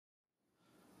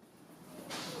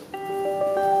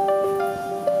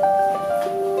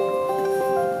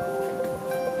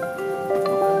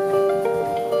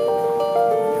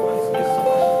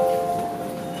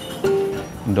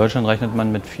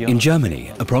In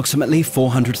Germany, approximately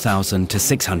 400,000 to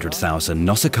 600,000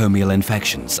 nosocomial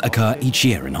infections occur each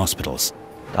year in hospitals.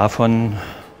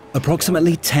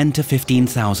 Approximately 10 to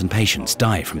 15,000 patients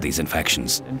die from these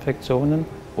infections.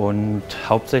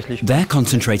 They're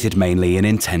concentrated mainly in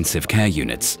intensive care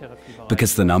units,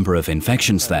 because the number of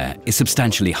infections there is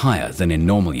substantially higher than in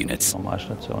normal units.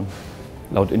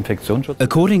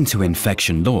 According to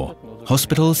infection law,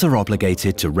 hospitals are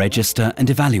obligated to register and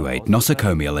evaluate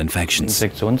nosocomial infections.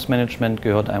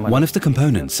 One of the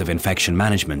components of infection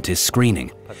management is screening,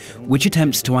 which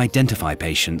attempts to identify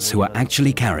patients who are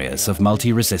actually carriers of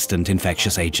multi-resistant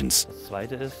infectious agents.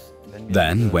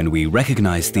 Then, when we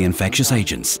recognize the infectious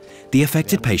agents, the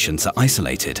affected patients are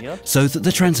isolated so that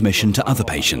the transmission to other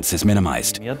patients is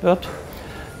minimized.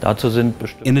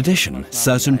 In addition,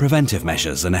 certain preventive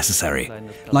measures are necessary,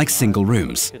 like single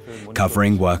rooms,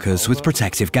 covering workers with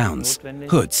protective gowns,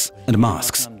 hoods and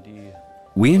masks.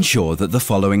 We ensure that the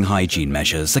following hygiene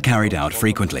measures are carried out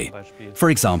frequently. For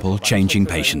example, changing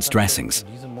patients' dressings.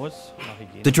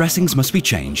 The dressings must be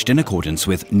changed in accordance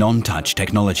with non-touch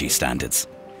technology standards,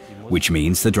 which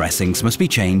means the dressings must be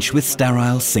changed with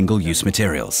sterile single-use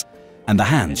materials, and the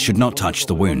hands should not touch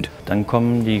the wound.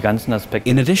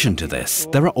 In addition to this,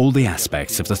 there are all the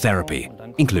aspects of the therapy,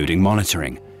 including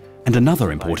monitoring, and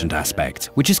another important aspect,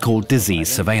 which is called disease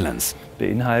surveillance.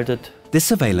 This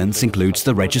surveillance includes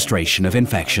the registration of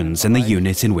infections in the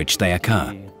unit in which they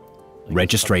occur,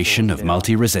 registration of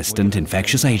multi-resistant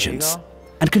infectious agents,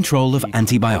 and control of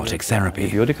antibiotic therapy.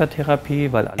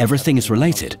 Everything is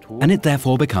related, and it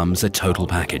therefore becomes a total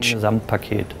package.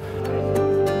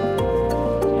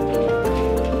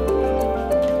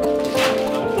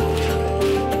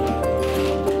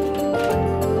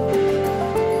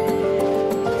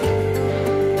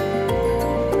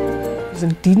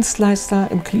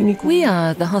 We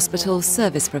are the hospital's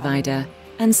service provider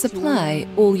and supply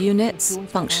all units,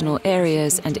 functional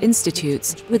areas and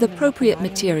institutes with appropriate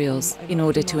materials in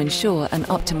order to ensure an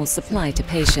optimal supply to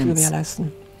patients.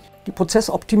 Process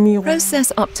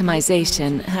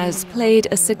optimization has played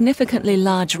a significantly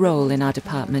large role in our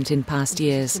department in past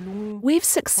years. We've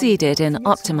succeeded in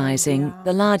optimizing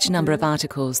the large number of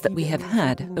articles that we have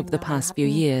had over the past few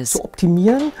years.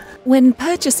 When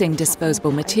purchasing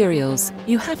disposable materials,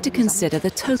 you have to consider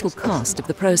the total cost of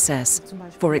the process.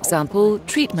 For example,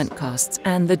 treatment costs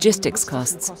and logistics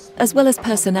costs, as well as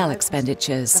personnel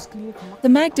expenditures. The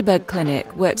Magdeburg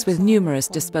Clinic works with numerous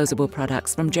disposable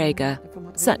products from Draeger,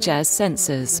 such as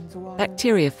sensors,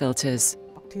 bacteria filters,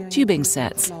 tubing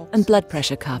sets, and blood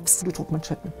pressure cuffs.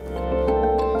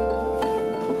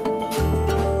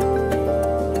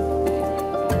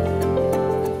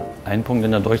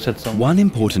 One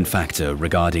important factor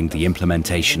regarding the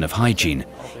implementation of hygiene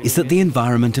is that the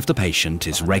environment of the patient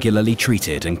is regularly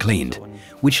treated and cleaned,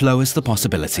 which lowers the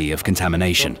possibility of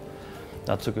contamination.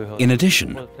 In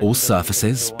addition, all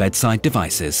surfaces, bedside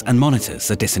devices and monitors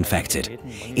are disinfected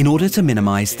in order to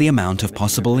minimize the amount of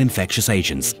possible infectious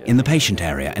agents in the patient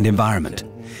area and environment,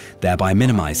 thereby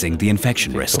minimizing the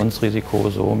infection risk.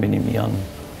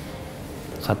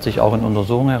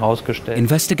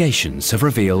 Investigations have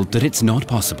revealed that it's not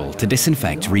possible to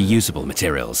disinfect reusable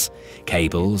materials,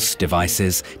 cables,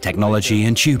 devices, technology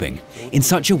and tubing in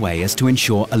such a way as to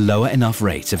ensure a lower enough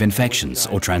rate of infections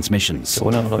or transmissions.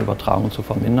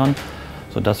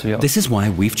 This is why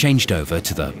we've changed over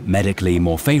to the medically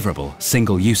more favorable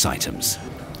single-use items.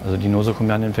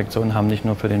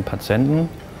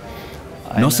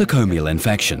 Nosocomial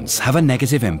infections have a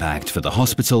negative impact for the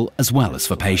hospital as well as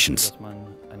for patients.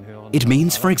 It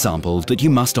means, for example, that you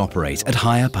must operate at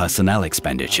higher personnel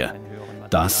expenditure,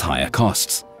 thus higher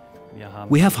costs.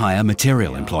 We have higher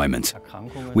material employment.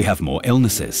 We have more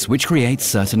illnesses, which creates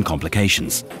certain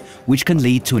complications, which can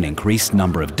lead to an increased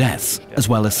number of deaths as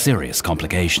well as serious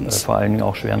complications. The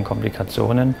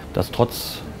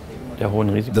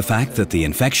fact that the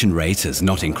infection rate has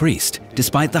not increased,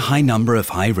 despite the high number of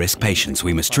high-risk patients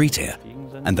we must treat here,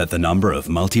 and that the number of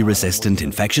multi-resistant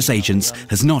infectious agents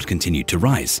has not continued to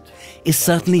rise, is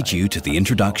certainly due to the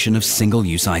introduction of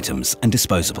single-use items and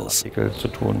disposables.